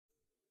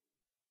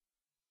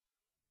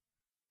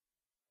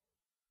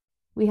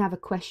We have a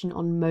question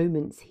on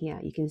moments here.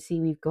 You can see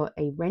we've got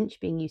a wrench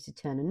being used to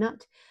turn a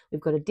nut. We've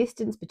got a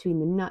distance between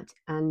the nut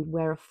and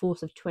where a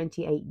force of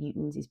 28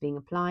 newtons is being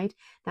applied.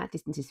 That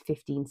distance is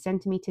 15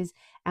 centimeters,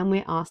 and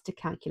we're asked to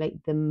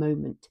calculate the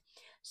moment.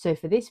 So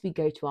for this, we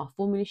go to our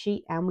formula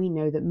sheet and we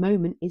know that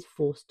moment is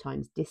force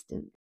times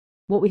distance.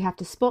 What we have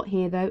to spot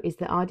here though is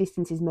that our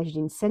distance is measured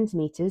in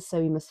centimeters,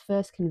 so we must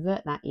first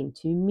convert that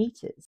into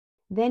meters.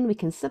 Then we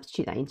can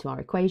substitute that into our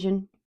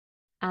equation,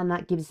 and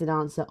that gives us an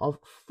answer of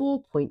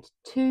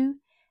 4.2.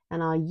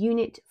 And our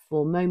unit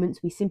for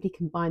moments, we simply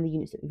combine the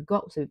units that we've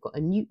got. So we've got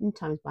a newton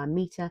times by a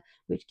meter,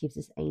 which gives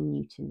us a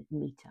newton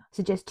meter.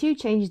 So just two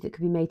changes that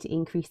could be made to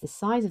increase the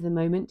size of the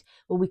moment.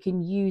 Well, we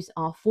can use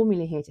our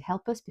formula here to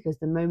help us, because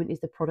the moment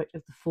is the product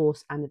of the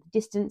force and of the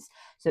distance.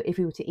 So if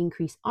we were to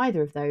increase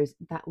either of those,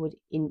 that would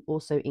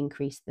also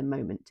increase the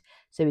moment.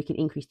 So we could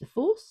increase the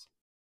force,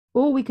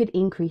 or we could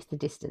increase the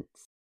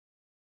distance.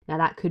 Now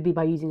that could be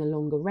by using a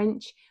longer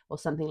wrench or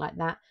something like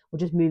that, or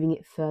just moving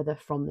it further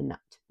from the nut.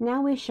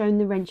 Now we're shown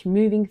the wrench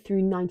moving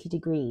through 90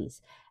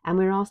 degrees, and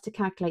we're asked to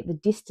calculate the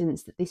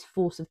distance that this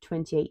force of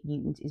 28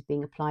 newtons is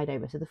being applied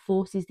over. So the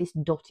force is this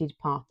dotted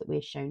path that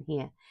we're shown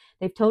here.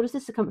 They've told us the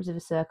circumference of a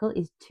circle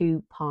is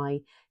 2 pi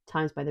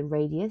times by the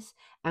radius,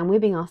 and we're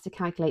being asked to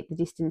calculate the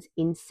distance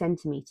in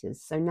centimeters.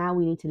 So now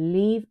we need to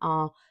leave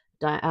our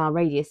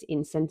radius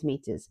in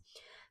centimeters.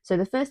 So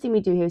the first thing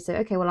we do here is say,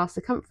 okay, well, our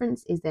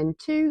circumference is then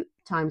 2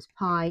 times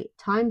pi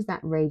times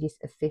that radius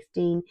of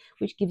 15,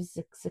 which gives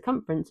us a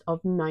circumference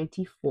of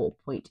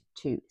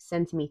 94.2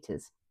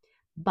 centimeters.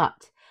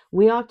 But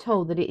we are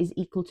told that it is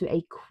equal to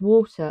a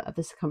quarter of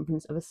the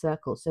circumference of a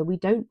circle. So we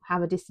don't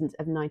have a distance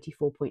of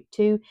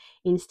 94.2.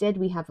 Instead,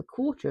 we have a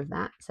quarter of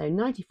that. So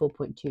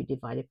 94.2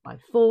 divided by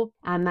 4,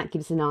 and that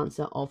gives an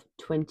answer of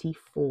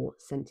 24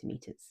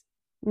 centimeters.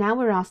 Now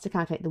we're asked to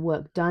calculate the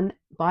work done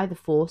by the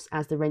force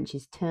as the wrench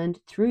is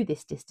turned through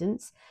this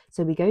distance.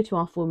 So we go to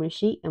our formula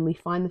sheet and we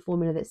find the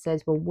formula that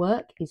says, well,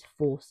 work is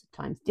force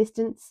times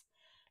distance.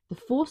 The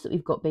force that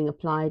we've got being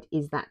applied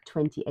is that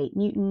 28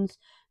 newtons,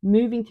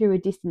 moving through a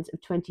distance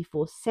of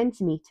 24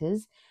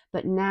 centimeters.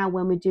 But now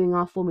when we're doing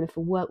our formula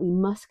for work, we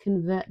must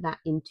convert that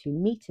into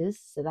meters.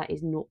 So that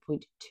is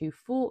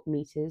 0.24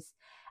 meters,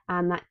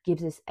 and that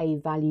gives us a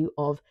value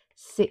of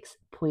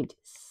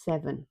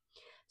 6.7.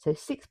 So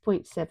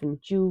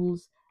 6.7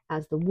 joules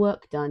as the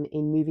work done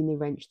in moving the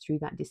wrench through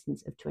that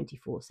distance of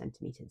 24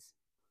 centimeters.